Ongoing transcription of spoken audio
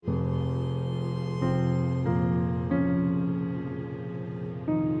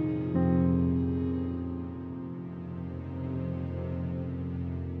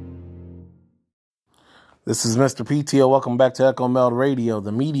This is Mr. PTO. Welcome back to Echo Meld Radio,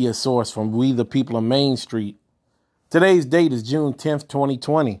 the media source from We the People of Main Street. Today's date is June 10th,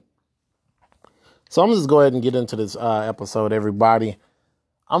 2020. So I'm going to just go ahead and get into this episode, everybody.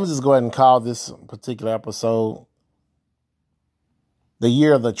 I'm going to just go ahead and call this particular episode The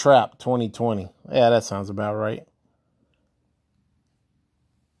Year of the Trap 2020. Yeah, that sounds about right.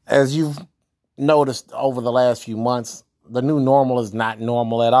 As you've noticed over the last few months, the new normal is not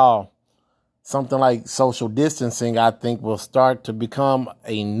normal at all. Something like social distancing, I think, will start to become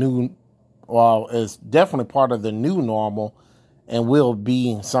it's definitely part of the new normal and will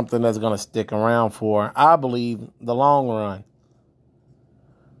be something that's going to stick around for, I believe, the long run.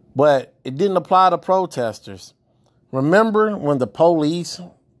 But it didn't apply to protesters. Remember when the police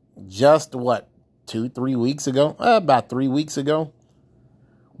just, 2-3 weeks ago, about 3 weeks ago,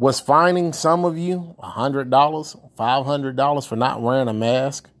 was fining some of you $100, $500 for not wearing a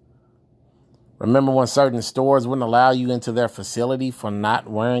mask? Remember when certain stores wouldn't allow you into their facility for not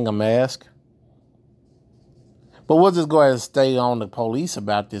wearing a mask? But we'll just go ahead and stay on the police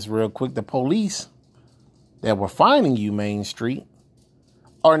about this real quick. The police that were fining you, Main Street,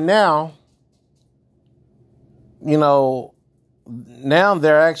 are now, now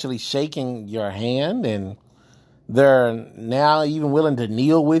they're actually shaking your hand, and they're now even willing to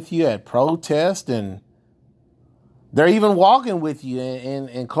kneel with you at protest, and they're even walking with you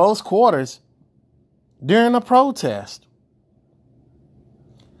in close quarters during a protest.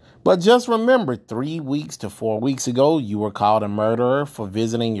 But just remember, 3 weeks to 4 weeks ago, you were called a murderer for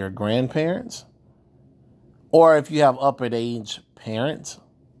visiting your grandparents. Or if you have upper age parents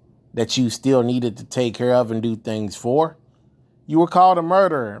that you still needed to take care of and do things for, you were called a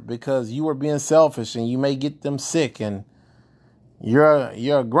murderer because you were being selfish and you may get them sick, and you're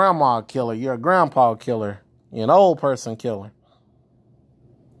a grandma killer, you're a grandpa killer, you're an old person killer.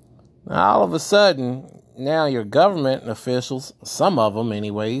 Now, all of a sudden, now your government officials, some of them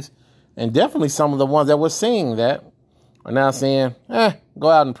anyways, and definitely some of the ones that were saying that, are now saying, go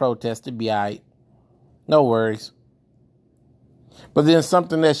out and protest, it'd be all right. No worries. But then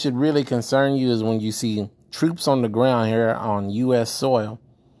something that should really concern you is when you see troops on the ground here on U.S. soil.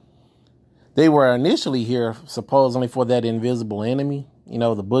 They were initially here supposedly for that invisible enemy, the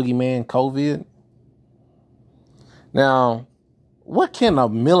boogeyman, COVID. Now, what can a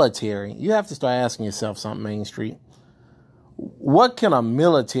military, you have to start asking yourself something, Main Street. What can a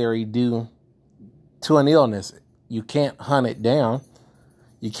military do to an illness? You can't hunt it down.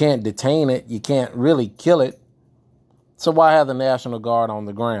 You can't detain it. You can't really kill it. So why have the National Guard on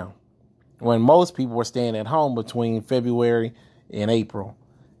the ground when most people were staying at home between February and April?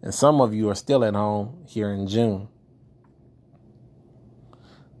 And some of you are still at home here in June.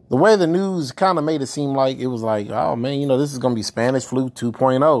 The way the news kind of made it seem like it was like, oh, man, this is going to be Spanish flu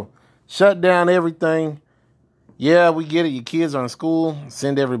 2.0. Shut down everything. Yeah, we get it. Your kids are in school.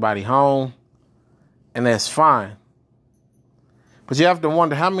 Send everybody home. And that's fine. But you have to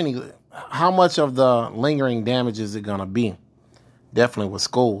wonder how much of the lingering damage is it going to be? Definitely with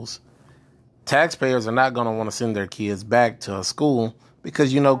schools. Taxpayers are not going to want to send their kids back to a school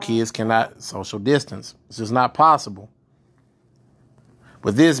because kids cannot social distance. It's just not possible.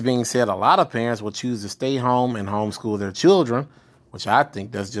 With this being said, a lot of parents will choose to stay home and homeschool their children, which I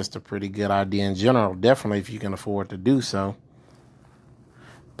think that's just a pretty good idea in general, definitely if you can afford to do so.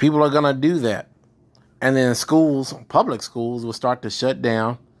 People are going to do that. And then schools, public schools, will start to shut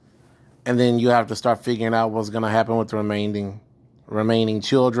down. And then you have to start figuring out what's going to happen with the remaining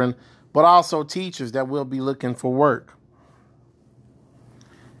children, but also teachers that will be looking for work.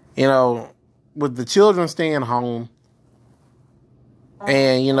 With the children staying home,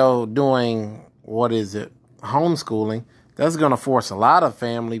 and, doing, homeschooling, that's going to force a lot of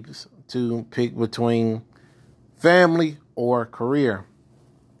families to pick between family or career.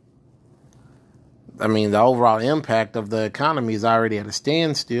 I mean, the overall impact of the economy is already at a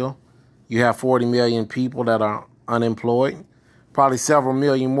standstill. You have 40 million people that are unemployed, probably several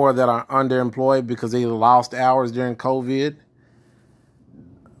million more that are underemployed because they lost hours during COVID.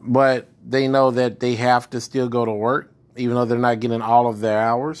 But they know that they have to still go to work, even though they're not getting all of their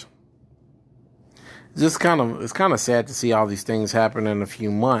hours. It's kind of sad to see all these things happen in a few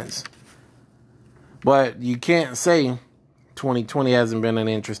months. But you can't say 2020 hasn't been an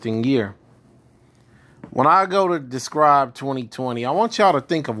interesting year. When I go to describe 2020, I want y'all to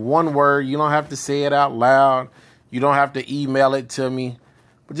think of one word. You don't have to say it out loud. You don't have to email it to me.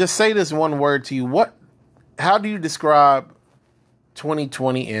 But just say this one word to you. How do you describe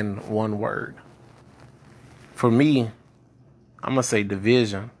 2020 in one word? For me, I'm going to say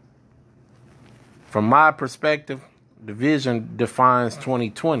division. From my perspective, division defines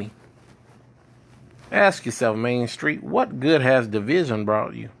 2020. Ask yourself, Main Street, what good has division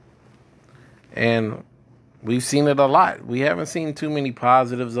brought you? And we've seen it a lot. We haven't seen too many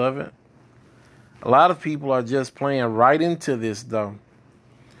positives of it. A lot of people are just playing right into this, though.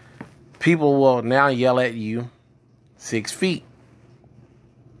 People will now yell at you 6 feet.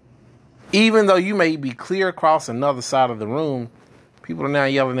 Even though you may be clear across another side of the room, people are now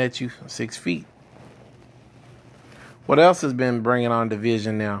yelling at you 6 feet. What else has been bringing on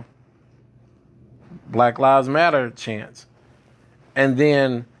division now? Black Lives Matter chants. And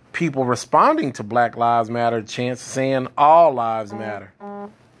then people responding to Black Lives Matter chants saying all lives matter.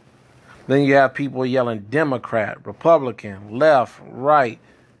 Then you have people yelling Democrat, Republican, left, right,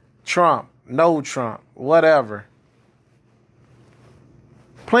 Trump, no Trump, whatever.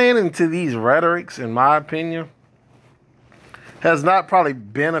 Playing into these rhetorics, in my opinion, has not probably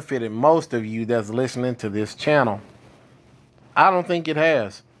benefited most of you that's listening to this channel. I don't think it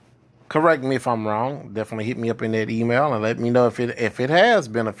has. Correct me if I'm wrong. Definitely hit me up in that email and let me know if it has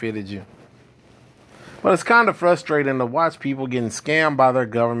benefited you. But it's kind of frustrating to watch people getting scammed by their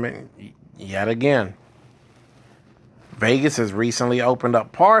government yet again. Vegas has recently opened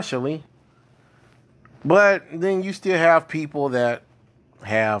up partially, but then you still have people that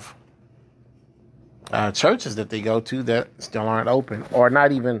have churches that they go to that still aren't open or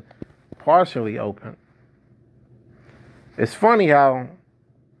not even partially open. It's funny how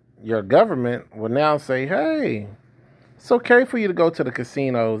your government will now say, hey, it's okay for you to go to the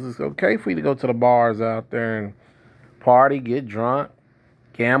casinos. It's okay for you to go to the bars out there and party, get drunk,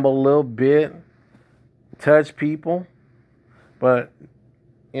 gamble a little bit, touch people. But,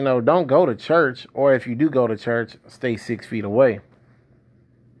 don't go to church. Or if you do go to church, stay 6 feet away.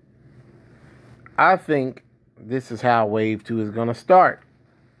 I think this is how Wave 2 is going to start.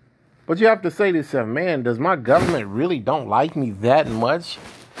 But you have to say to yourself, man, does my government really don't like me that much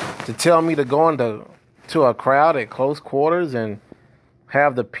to tell me to go into a crowd at close quarters and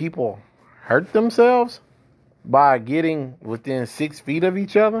have the people hurt themselves by getting within 6 feet of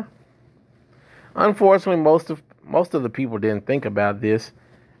each other? Unfortunately, most of the people didn't think about this.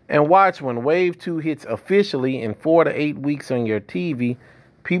 And watch, when Wave 2 hits officially in 4 to 8 weeks on your TV,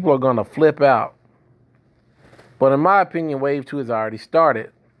 people are going to flip out. But in my opinion, Wave 2 has already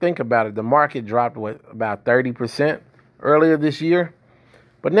started. Think about it. The market dropped, about 30% earlier this year.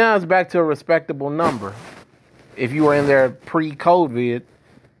 But now it's back to a respectable number. If you were in there pre-COVID,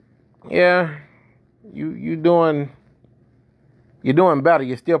 yeah, you're doing better.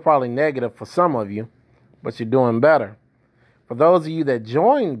 You're still probably negative for some of you, but you're doing better. For those of you that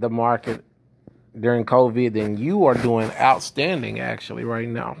joined the market during COVID, then you are doing outstanding actually right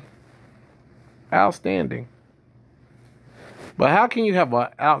now. Outstanding. But how can you have an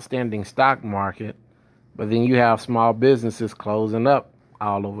outstanding stock market, but then you have small businesses closing up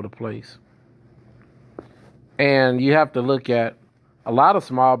all over the place? And you have to look at a lot of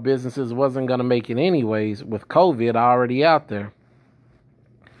small businesses wasn't going to make it anyways with COVID already out there.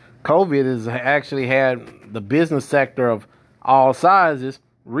 COVID has actually had the business sector of all sizes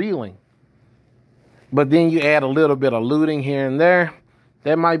reeling. But then you add a little bit of looting here and there,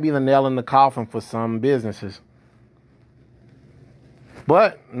 that might be the nail in the coffin for some businesses.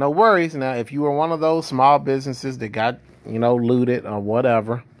 But no worries. Now, if you were one of those small businesses that got, looted or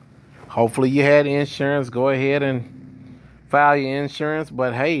whatever, hopefully you had insurance. Go ahead and file your insurance.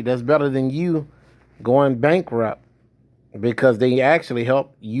 But hey, that's better than you going bankrupt because they actually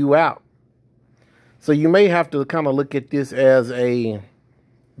help you out. So you may have to kind of look at this as a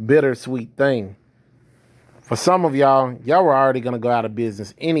bittersweet thing. For some of y'all were already going to go out of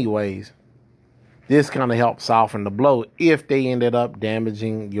business anyways. This kind of helped soften the blow if they ended up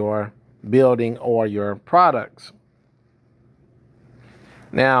damaging your building or your products.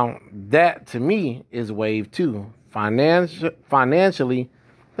 Now, that to me is Wave 2. Financially,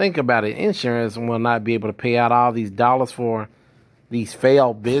 think about it. Insurance will not be able to pay out all these dollars for these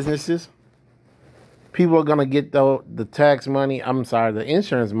failed businesses. People are going to get the tax money, the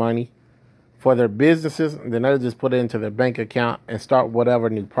insurance money for their businesses. And then they'll just put it into their bank account and start whatever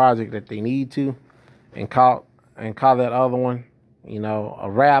new project that they need to. And call that other one, a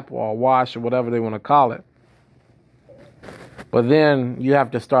wrap or a wash or whatever they want to call it. But then you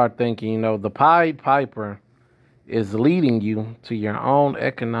have to start thinking, the Pied Piper is leading you to your own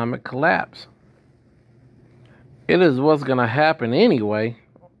economic collapse. It is what's going to happen anyway,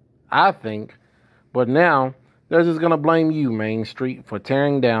 I think. But now they're just going to blame you, Main Street, for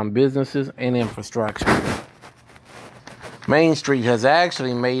tearing down businesses and infrastructure. Main Street has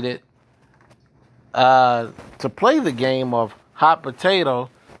actually made it to play the game of hot potato,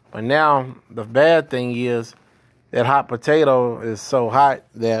 but now the bad thing is that hot potato is so hot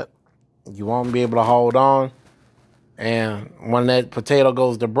that You won't be able to hold on. And when that potato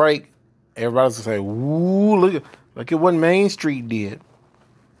goes to break, everybody's going to say, "Woo, look at what Main Street did.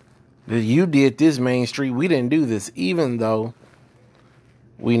 You did this, Main Street. We didn't do this," even though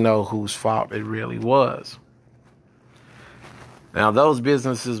we know whose fault it really was. Now, those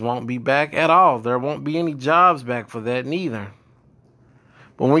businesses won't be back at all. There won't be any jobs back for that neither.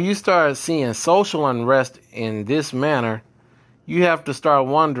 But when you start seeing social unrest in this manner, you have to start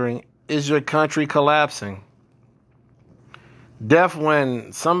wondering, is your country collapsing? Deaf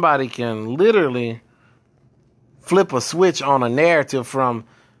when somebody can literally flip a switch on a narrative from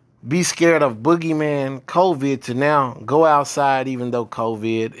be scared of boogeyman COVID to now go outside even though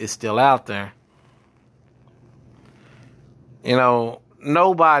COVID is still out there. You know,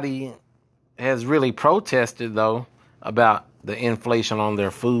 nobody has really protested, though, about the inflation on their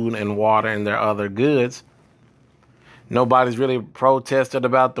food and water and their other goods. Nobody's really protested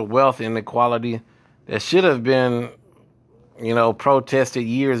about the wealth inequality that should have been, protested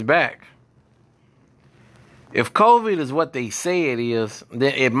years back. If COVID is what they say it is,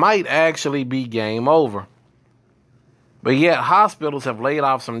 then it might actually be game over. But yet hospitals have laid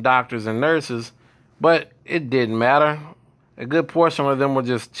off some doctors and nurses, but it didn't matter. A good portion of them were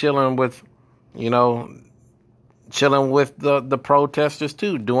just chilling with the protesters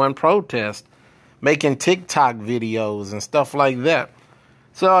too, doing protests, making TikTok videos and stuff like that.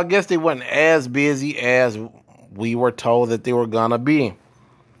 So I guess they weren't as busy as we were told that they were gonna be,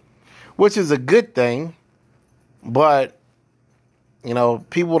 which is a good thing. But,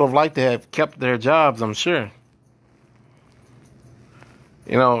 people would have liked to have kept their jobs, I'm sure.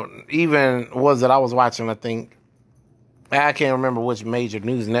 Even I was watching, I can't remember which major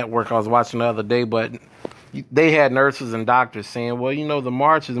news network I was watching the other day, but they had nurses and doctors saying, well, the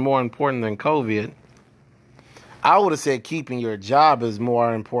march is more important than COVID. I would have said keeping your job is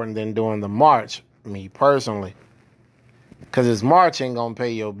more important than doing the march, me personally. Because this march ain't going to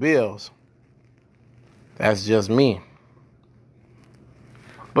pay your bills. That's just me.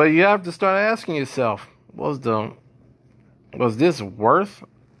 But you have to start asking yourself, was this worth,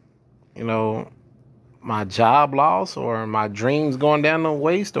 my job loss or my dreams going down the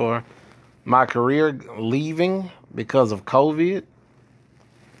waste or my career leaving because of COVID?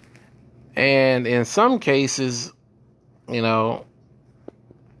 And in some cases,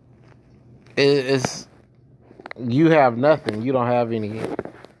 it's you have nothing. You don't have any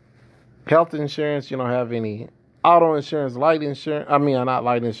health insurance. You don't have any auto insurance, light insurance. Not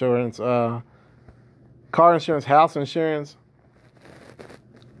light insurance, car insurance, house insurance.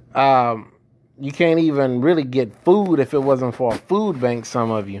 You can't even really get food if it wasn't for a food bank,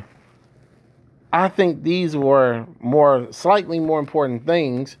 some of you. I think these were slightly more important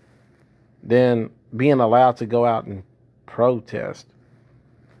things than being allowed to go out and protest.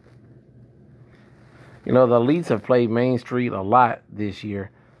 The elites have played Main Street a lot this year,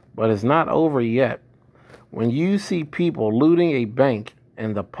 but it's not over yet. When you see people looting a bank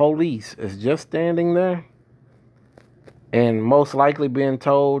and the police is just standing there and most likely being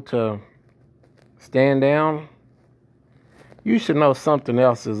told to stand down, you should know something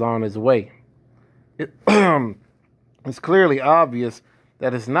else is on its way. It's clearly obvious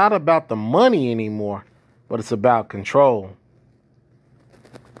that it's not about the money anymore, but it's about control.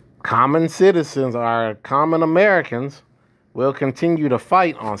 Common citizens, or common Americans, will continue to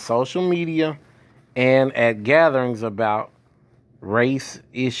fight on social media and at gatherings about race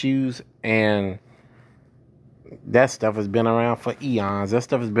issues, and that stuff has been around for eons. That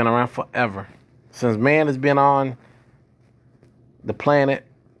stuff has been around forever. Since man has been on the planet,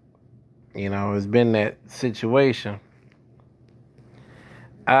 it's been that situation.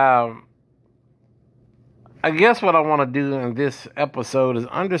 I guess what I want to do in this episode is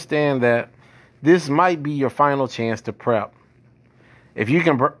understand that this might be your final chance to prep. If you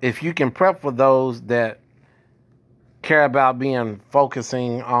can prep for those that care about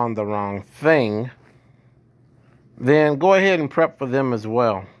focusing on the wrong thing, then go ahead and prep for them as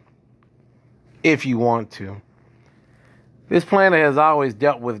well, if you want to. This planet has always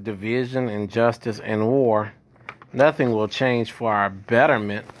dealt with division, injustice, and war. Nothing will change for our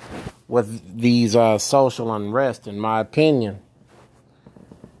betterment with these social unrest, in my opinion.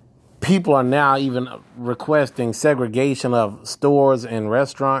 People are now even requesting segregation of stores and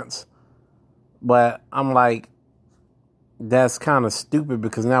restaurants. But I'm like, that's kind of stupid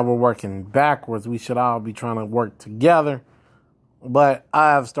because now we're working backwards. We should all be trying to work together. But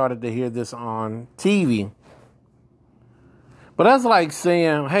I've started to hear this on TV. But that's like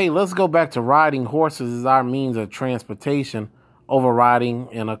saying, hey, let's go back to riding horses as our means of transportation over riding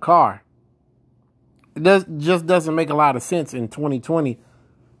in a car. It just doesn't make a lot of sense in 2020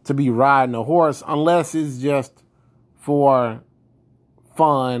 to be riding a horse unless it's just for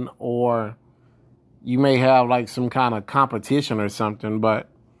fun or you may have like some kind of competition or something. But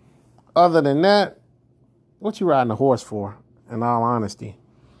other than that, what you riding a horse for, in all honesty?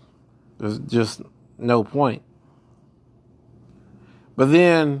 There's just no point. But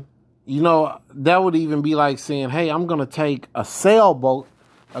then, that would even be like saying, hey, I'm going to take a sailboat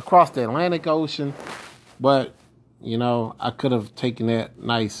across the Atlantic Ocean, but, I could have taken that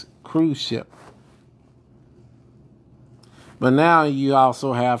nice cruise ship. But now you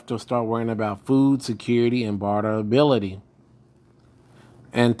also have to start worrying about food security and barterability.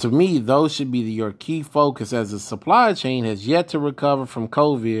 And to me, those should be your key focus, as the supply chain has yet to recover from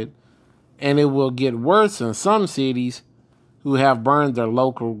COVID, and it will get worse in some cities who have burned their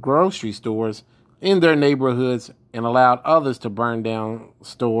local grocery stores in their neighborhoods and allowed others to burn down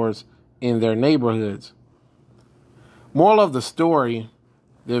stores in their neighborhoods. Moral of the story,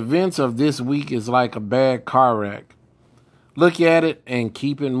 the events of this week is like a bad car wreck. Look at it and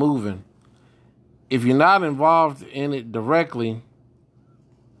keep it moving. If you're not involved in it directly,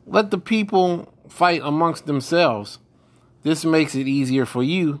 let the people fight amongst themselves. This makes it easier for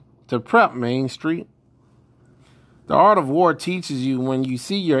you to prep Main Street. The art of war teaches you when you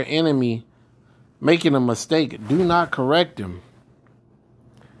see your enemy making a mistake, do not correct him.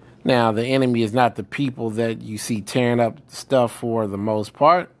 Now, the enemy is not the people that you see tearing up stuff for the most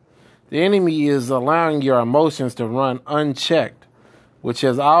part. The enemy is allowing your emotions to run unchecked, which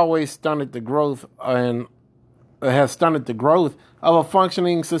has always stunted the growth of a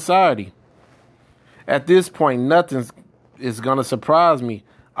functioning society. At this point, nothing is going to surprise me.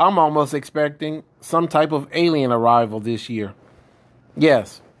 I'm almost expecting some type of alien arrival this year.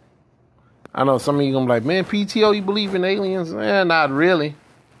 Yes. I know some of you going to be like, man, PTO, you believe in aliens? Not really.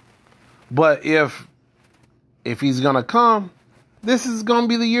 But if he's going to come, this is going to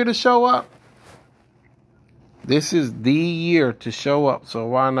be the year to show up. This is the year to show up, so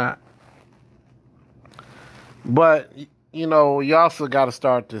why not? But, you also got to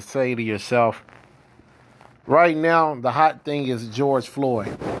start to say to yourself, right now, the hot thing is George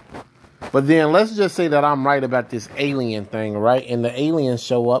Floyd. But then let's just say that I'm right about this alien thing, right? And the aliens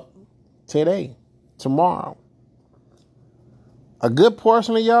show up today, tomorrow. A good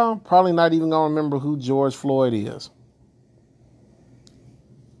portion of y'all probably not even going to remember who George Floyd is.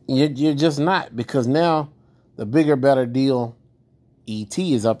 You're just not, because now the bigger, better deal,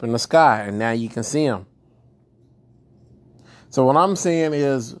 E.T. is up in the sky, and now you can see him. So what I'm saying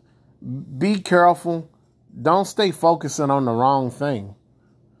is, be careful. Don't stay focusing on the wrong thing.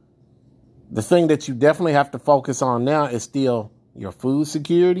 The thing that you definitely have to focus on now is still your food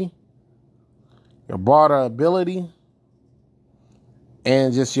security, your barterability,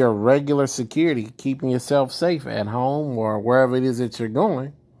 and just your regular security, keeping yourself safe at home or wherever it is that you're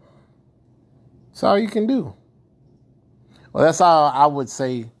going. That's all you can do. Well, that's all I would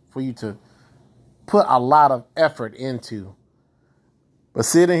say for you to put a lot of effort into. But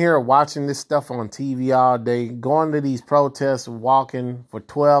sitting here watching this stuff on TV all day, going to these protests, walking for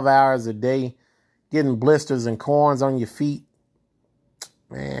 12 hours a day, getting blisters and corns on your feet,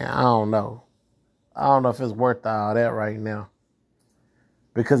 man, I don't know. I don't know if it's worth all that right now.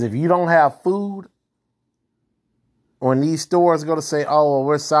 Because if you don't have food, when these stores go to say, oh, well,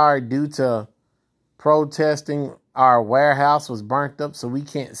 we're sorry, due to protesting, our warehouse was burnt up, so we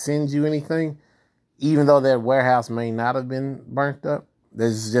can't send you anything, even though that warehouse may not have been burnt up,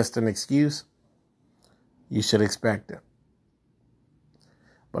 this is just an excuse, you should expect it.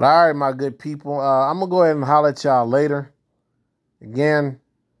 But all right, my good people, I'm going to go ahead and holler at y'all later. Again,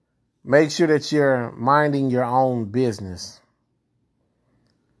 make sure that you're minding your own business.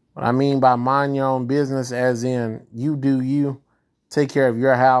 What I mean by mind your own business, as in you do you, take care of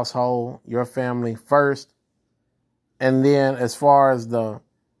your household, your family first. And then as far as the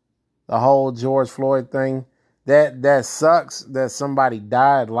whole George Floyd thing, that sucks that somebody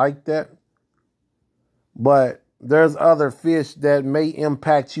died like that. But there's other fish that may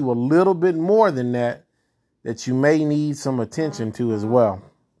impact you a little bit more than that you may need some attention to as well.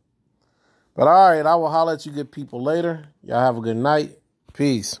 But all right, I will holler at you good people later. Y'all have a good night.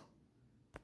 Peace.